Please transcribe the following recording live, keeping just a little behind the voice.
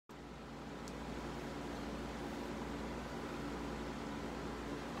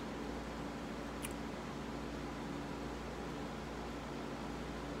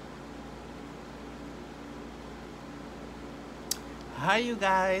Hi you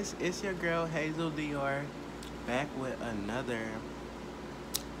guys, it's your girl Hazel Dior back with another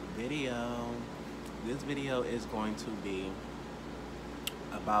video. This video is going to be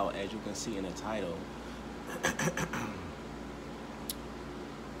about, as you can see in the title,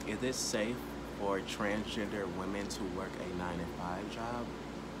 is it safe for transgender women to work a 9-to-5 job?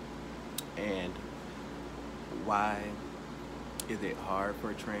 And why is it hard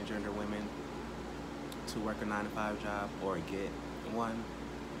for transgender women to work a 9-to-5 job or get one?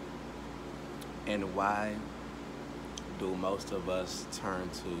 And why do most of us turn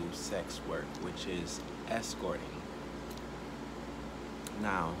to sex work, which is escorting?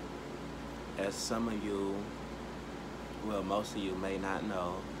 Now, as some of you, well, most of you may not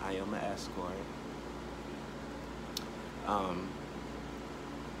know, I am an escort.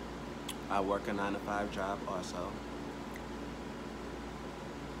 I work a 9-to-5 job also.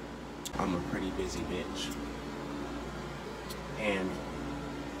 I'm a pretty busy bitch. And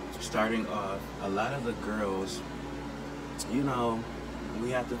starting off, a lot of the girls, you know,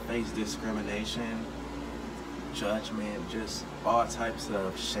 we have to face discrimination, judgment, just all types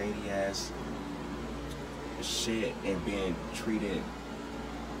of shady ass shit, and being treated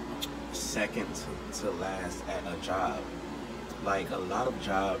second to last at a job. Like a lot of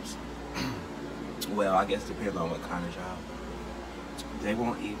jobs, well, I guess it depends on what kind of job. They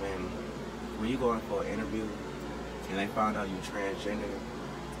won't even, when you going for an interview and they find out you transgender,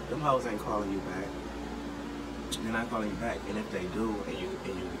 them hoes ain't calling you back. They're not calling you back. And if they do, and you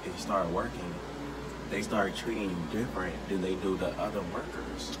start working, they start treating you different than they do the other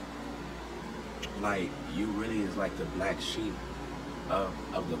workers. Like, you really is like the black sheep of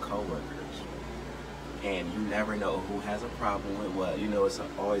the co-workers. And you never know who has a problem with what. You know, it's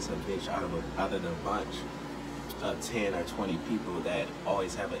always a bitch out of the bunch of 10 or 20 people that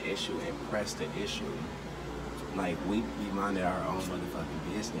always have an issue and press the issue. Like, we minded our own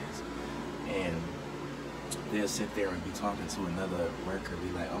motherfucking business, and they'll sit there and be talking to another worker, be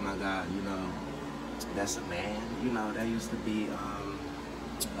like, oh my God, you know, that's a man, you know, that used to be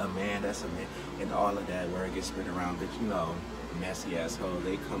a man, that's a man, and all of that word gets spread around, but you know, messy asshole,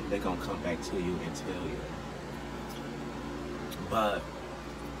 they gonna come back to you and tell you. But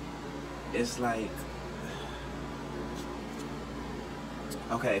it's like,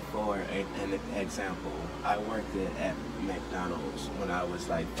 okay, for an example, I worked at McDonald's when I was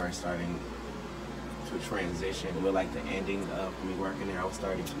like first starting to transition. With like the ending of me working there, I was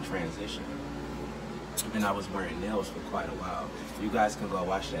starting to transition. And I was wearing nails for quite a while. You guys can go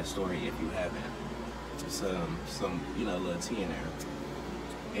watch that story if you haven't. Some you know, little tea in there.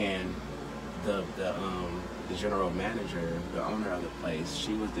 And the general manager, the owner of the place,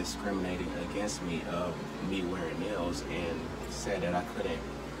 she was discriminating against me of me wearing nails, and said that I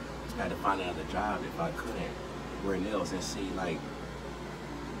had to find another job if I couldn't wear nails. And see, like,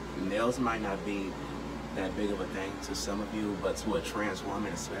 nails might not be that big of a thing to some of you, but to a trans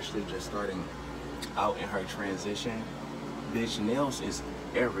woman, especially just starting out in her transition, bitch, nails is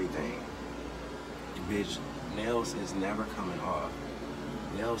everything. Bitch, nails is never coming off.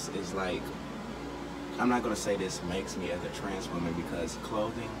 Nails is like, I'm not gonna say this makes me as a trans woman, because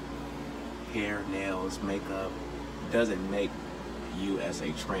clothing, hair, nails, makeup doesn't make you as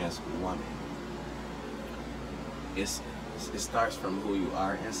a trans woman. It starts from who you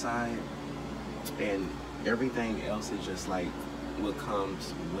are inside, and everything else is just like what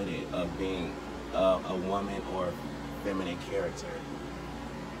comes with it, of being a woman or feminine character.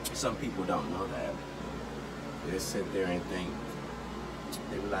 Some people don't know that. They sit there and think,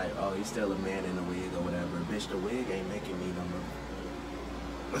 they be like, oh, he's still a man in a wig or whatever. Bitch, the wig ain't making me no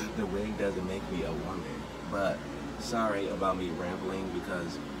more. The wig doesn't make me a woman. But sorry about me rambling,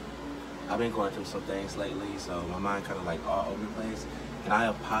 because I've been going through some things lately, so my mind kind of like all over the place. And I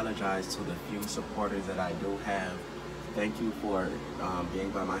apologize to the few supporters that I do have. Thank you for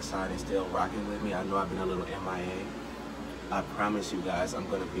being by my side and still rocking with me. I know I've been a little MIA. I promise you guys, I'm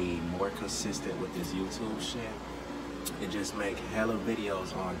gonna be more consistent with this YouTube shit and just make hella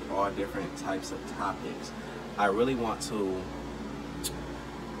videos on all different types of topics. I really want to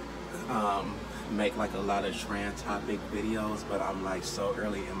make like a lot of trans topic videos, but I'm like so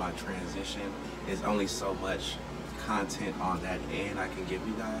early in my transition. There's only so much content on that end I can give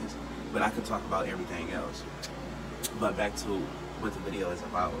you guys, but I can talk about everything else. But back to what the video is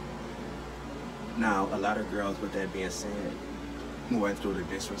about. Now, a lot of girls, with that being said, went through the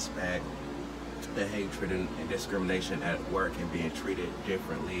disrespect, the hatred and discrimination at work, and being treated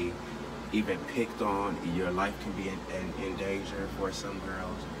differently, even picked on. Your life can be in danger for some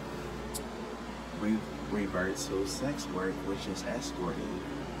girls. We revert to sex work, which is escorting.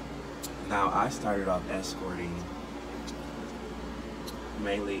 Now, I started off escorting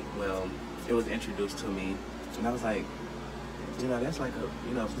mainly, well, it was introduced to me, and I was like, you know, that's like a,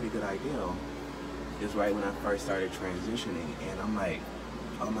 you know, pretty good idea. It's right when I first started transitioning, and I'm like,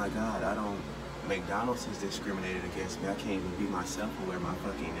 oh my God, McDonald's has discriminated against me. I can't even be myself and wear my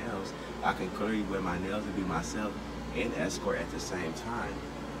fucking nails. I can clearly wear my nails and be myself and escort at the same time.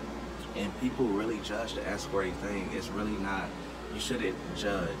 And people really judge the escorting thing. It's really not, you shouldn't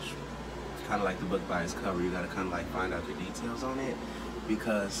judge. Kind of like the book by its cover. You gotta kind of like find out the details on it,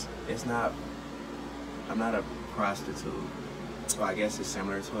 because it's not, I'm not a prostitute. So I guess it's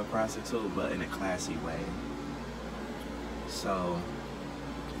similar to a prostitute, but in a classy way. So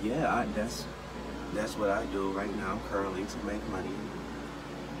yeah, that's what I do right now currently to make money,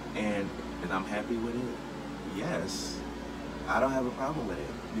 and I'm happy with it. Yes, I don't have a problem with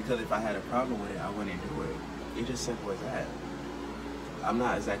it, because if I had a problem with it, I wouldn't do it. It's just simple as that. I'm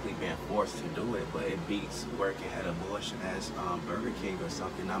not exactly being forced to do it, but it beats working at a bullshit ass Burger King or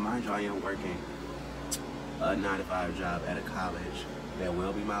something. Now mind you, I am working a 9-to-5 job at a college. That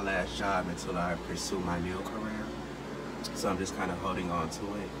will be my last job until I pursue my nail career. So I'm just kind of holding on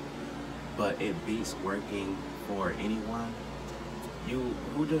to it. But it beats working for anyone.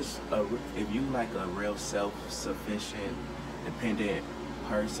 If you like a real self-sufficient, dependent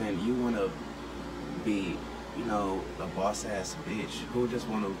person, you want to be, you know, a boss-ass bitch who just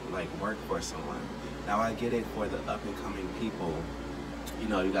want to like work for someone. Now I get it for the up-and-coming people. You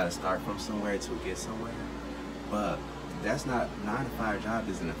know, you got to start from somewhere to get somewhere. But that's not, 9-to-5 job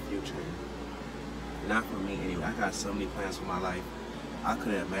isn't the future. Not for me anyway. I got so many plans for my life. I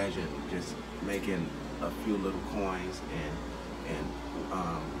couldn't imagine just making a few little coins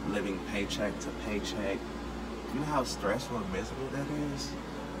and living paycheck to paycheck. You know how stressful and miserable that is?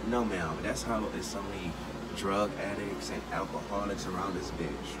 No, ma'am. That's how there's so many drug addicts and alcoholics around this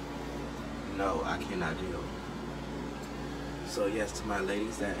bitch. No, I cannot deal. So yes, to my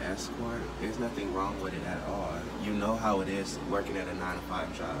ladies that escort, there's nothing wrong with it at all. You know how it is working at a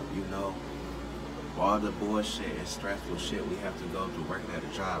 9-to-5 job. You know all the bullshit and stressful shit we have to go through working at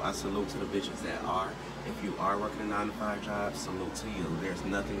a job. I salute to the bitches that are. If you are working a 9-to-5 job, salute to you. There's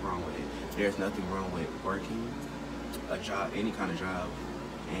nothing wrong with it. There's nothing wrong with working a job, any kind of job,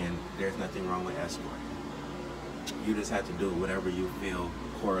 and there's nothing wrong with escorting. You just have to do whatever you feel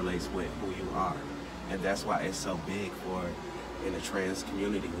correlates with who you are. And that's why it's so big for, in the trans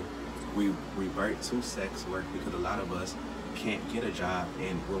community, we revert to sex work, because a lot of us can't get a job,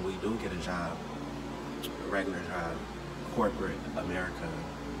 and when we do get a job, a regular job, corporate America,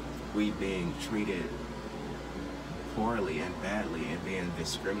 we being treated poorly and badly and being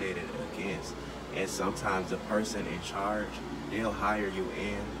discriminated against. And sometimes the person in charge, they'll hire you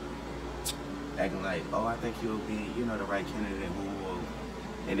in acting like, oh, I think you'll be, you know, the right candidate,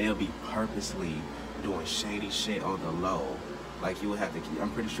 and they'll be purposely doing shady shit on the low. Like, you would have to,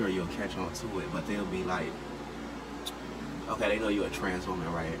 I'm pretty sure you'll catch on to it, but they'll be like, okay, they know you're a trans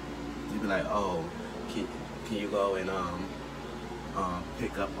woman, right? You'll be like, oh, can you go and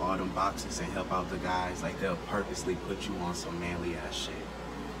pick up all them boxes and help out the guys? Like, they'll purposely put you on some manly ass shit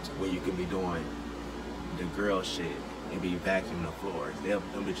when you can be doing the girl shit and be vacuuming the floors. Them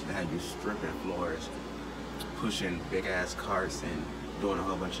bitches that have you stripping floors, pushing big ass carts and doing a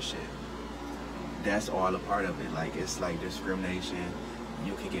whole bunch of shit. That's all a part of it. Like, it's like discrimination.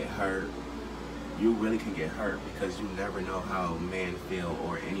 You can get hurt. You really can get hurt, because you never know how men feel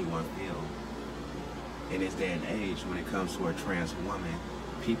or anyone feel. In this day and age, when it comes to a trans woman,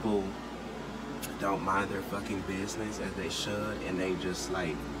 people don't mind their fucking business as they should, and they just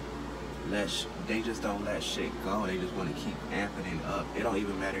like they just don't let shit go. They just want to keep amping it up. It don't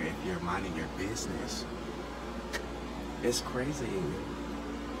even matter if you're minding your business. It's crazy.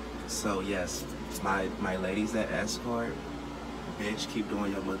 So yes, my ladies that escort, bitch, keep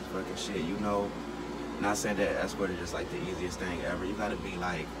doing your motherfucking shit. You know, not saying that escort is just like the easiest thing ever. You gotta be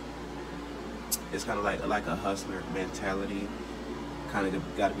like, it's kind of like a hustler mentality. Kind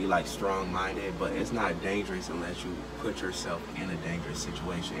of gotta be like strong-minded, but it's not dangerous unless you put yourself in a dangerous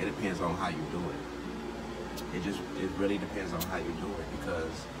situation. It depends on how you do it. It really depends on how you do it,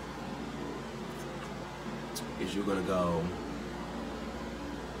 because if you're gonna go,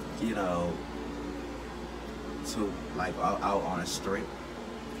 you know, to like out on a strip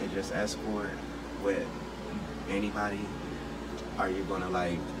and just escort with anybody, are you gonna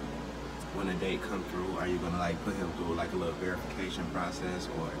like, when a date come through, are you gonna like put him through like a little verification process,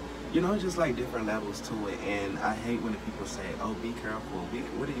 or, you know, just like different levels to it? And I hate when the people say, oh, be careful.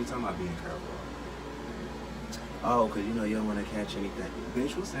 What are you talking about being careful? Oh, because you know you don't want to catch anything.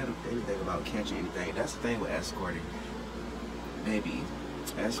 Bitch, who said anything about catching anything? That's the thing with escorting. Baby,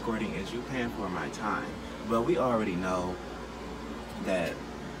 escorting is you paying for my time. But we already know that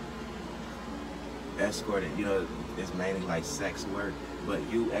escorting, you know, is mainly like sex work, but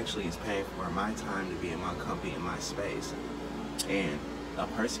you actually is paying for my time to be in my company, in my space. And a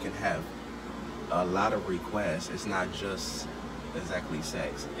person can have a lot of requests. It's not just exactly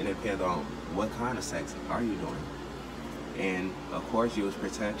sex. It depends on what kind of sex are you doing. And of course, use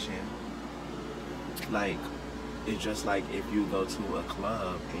protection. Like, it's just like if you go to a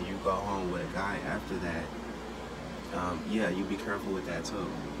club and you go home with a guy after that, yeah, you be careful with that too.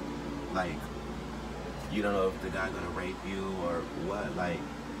 Like, you don't know if the guy's gonna rape you or what. Like,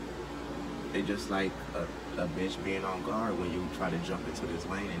 it's just like a bitch being on guard when you try to jump into this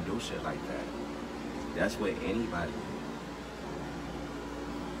lane and do shit like that. That's with anybody.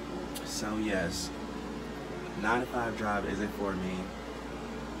 So yes, 9-to-5 job isn't for me.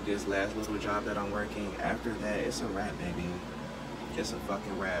 This last little job that I'm working, after that, it's a wrap, baby. It's a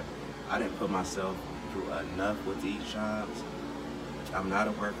fucking wrap. I didn't put myself through enough with these jobs. I'm not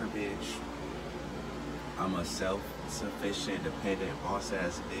a worker bitch. I'm a self-sufficient, dependent,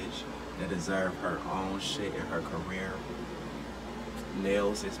 boss-ass bitch that deserves her own shit in her career.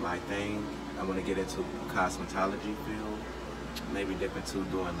 Nails is my thing. I want to get into cosmetology field. Maybe dip into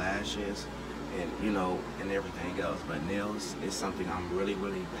doing lashes and, you know, and everything else. But nails is something I'm really,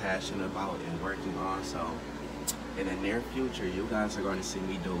 really passionate about and working on. So in the near future, you guys are going to see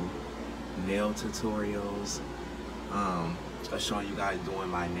me do nail tutorials, showing you guys doing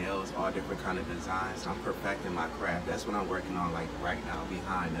my nails, all different kind of designs. I'm perfecting my craft. That's what I'm working on like right now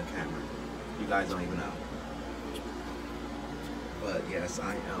behind the camera. You guys don't even know. But yes,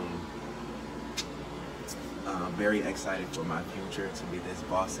 I am very excited for my future to be this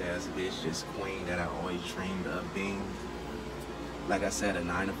boss-ass bitch, this queen that I always dreamed of being. Like I said, a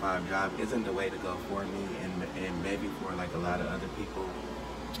 9-to-5 job isn't the way to go for me, and maybe for like a lot of other people.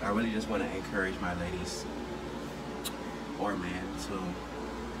 I really just want to encourage my ladies or men to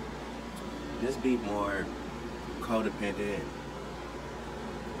just be more codependent.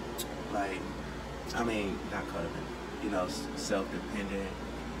 Like, I mean, not codependent, you know, self-dependent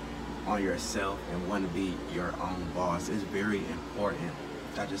on yourself and want to be your own boss. It's very important.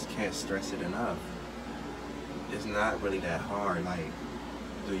 I just can't stress it enough. It's not really that hard. Like,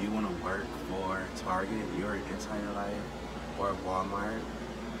 do you want to work for Target your entire life or Walmart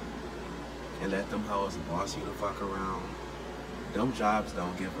and let them hoes boss you the fuck around? Them jobs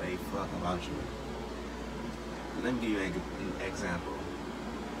don't give a fuck about you. Let me give you an example.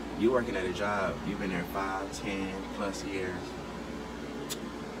 You working at a job, you've been there 5, 10 plus years.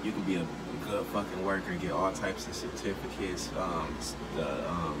 You can be a good fucking worker, get all types of certificates, the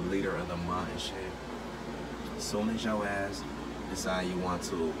leader of the month and shit. As soon as your ass decide you want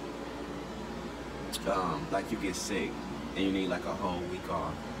to, like you get sick and you need like a whole week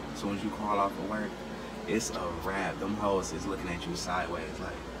off. As soon as you call off of work, it's a wrap. Them hoes is looking at you sideways. Like,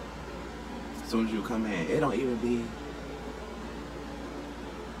 as soon as you come in, it don't even be.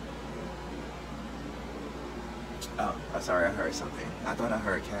 Oh, sorry, I heard something. I thought I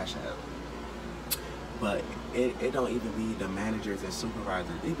heard Cash App. But it don't even be the managers and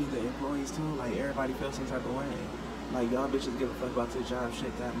supervisors. It be the employees too. Like, everybody feels some type of way. Like, y'all bitches give a fuck about the job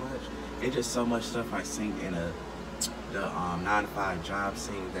shit that much. It's just so much stuff I seen in the 9-to-5 job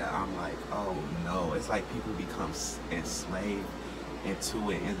scene that I'm like, oh no. It's like people become enslaved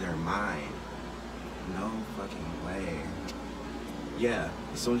into it in their mind. No fucking way. Yeah,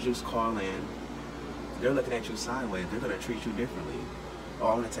 as soon as you just call in, they're looking at you sideways. They're gonna treat you differently. Oh,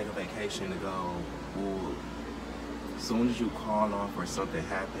 I'm gonna take a vacation to go. Ooh. As soon as you call off or something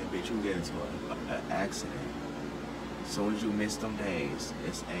happen, bitch, you get into an accident. As soon as you miss them days,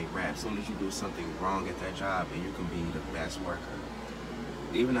 it's a wrap. As soon as you do something wrong at that job, and you can be the best worker.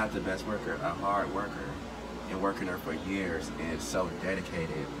 Even not the best worker, a hard worker, and working there for years and so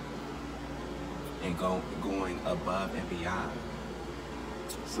dedicated and going above and beyond.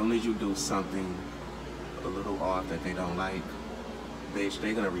 As soon as you do something a little off that they don't like, bitch,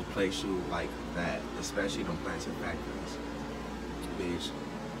 they're gonna replace you like that, especially them plants and factories. Bitch,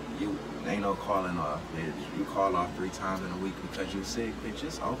 you ain't no calling off, bitch. You call off 3 times in a week because you sick, bitch,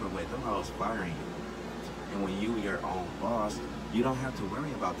 it's over with. Them hoes firing you. And when you your own boss, you don't have to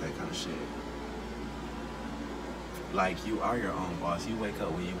worry about that kind of shit. Like, you are your own boss. You wake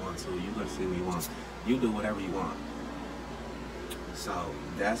up when you want to. You go to sleep when you want. You do whatever you want. So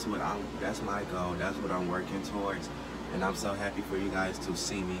that's my goal. That's what I'm working towards. And I'm so happy for you guys to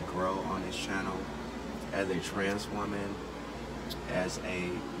see me grow on this channel as a trans woman, as a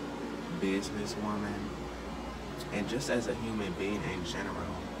businesswoman, and just as a human being in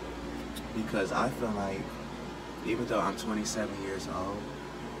general. Because I feel like, even though I'm 27 years old,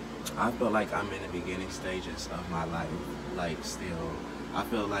 I feel like I'm in the beginning stages of my life, like still. I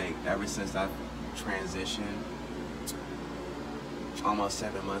feel like ever since I've transitioned almost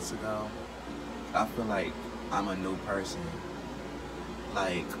 7 months ago, I feel like I'm a new person.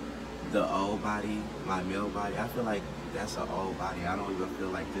 Like the old body, my male body, I feel like that's an old body. I don't even feel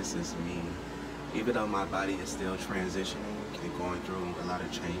like this is me. Even though my body is still transitioning and going through a lot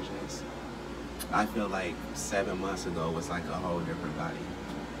of changes, I feel like 7 months ago was like a whole different body.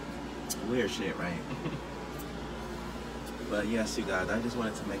 Weird shit, right? But yes, you guys, I just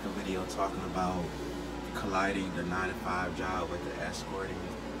wanted to make a video talking about colliding the 9-to-5 job with the escorting.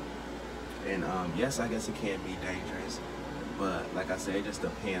 And yes, I guess it can be dangerous, but like I said, it just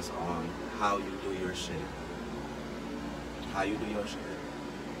depends on how you do your shit. How you do your shit.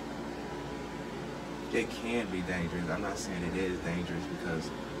 It can be dangerous. I'm not saying it is dangerous because,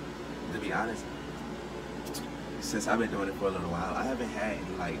 to be honest, since I've been doing it for a little while, I haven't had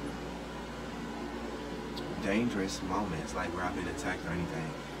any like dangerous moments like where I've been attacked or anything.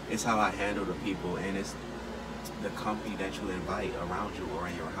 It's how I handle the people, and it's the company that you invite around you or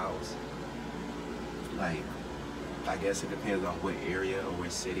in your house. Like, I guess it depends on what area or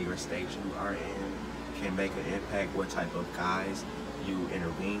what city or state you are in, can make an impact, what type of guys you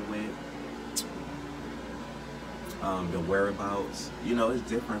intervene with, the whereabouts. You know, it's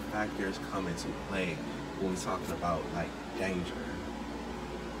different factors come into play when we're talking about like danger.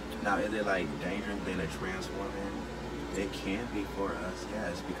 Now, is it like dangerous being a trans woman? It can be for us,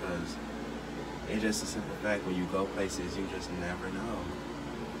 yes, because it's just a simple fact, when you go places, you just never know.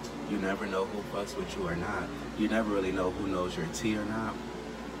 You never know who fucks with you or not. You never really know who knows your tea or not.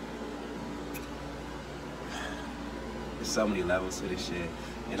 There's so many levels to this shit,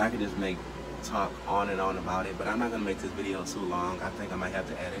 and I could just talk on and on about it, but I'm not gonna make this video too long. I think I might have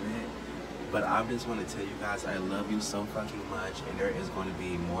to edit it. But I just want to tell you guys I love you so fucking much, and there is going to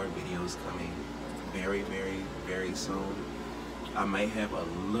be more videos coming very, very, very soon. I may have a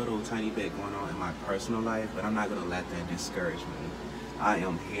little tiny bit going on in my personal life, but I'm not going to let that discourage me. I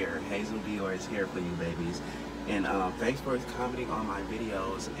am here. Hazel Dior is here for you, babies. And thanks for commenting on my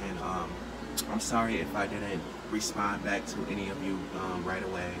videos, and I'm sorry if I didn't respond back to any of you right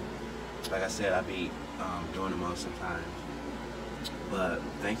away. Like I said, I be doing the most sometimes. But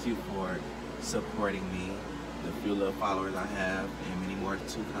thank you for supporting me, the few little followers I have, and many more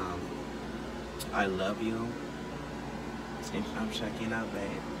to come. I love you, and I'm checking out,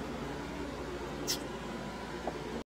 babe.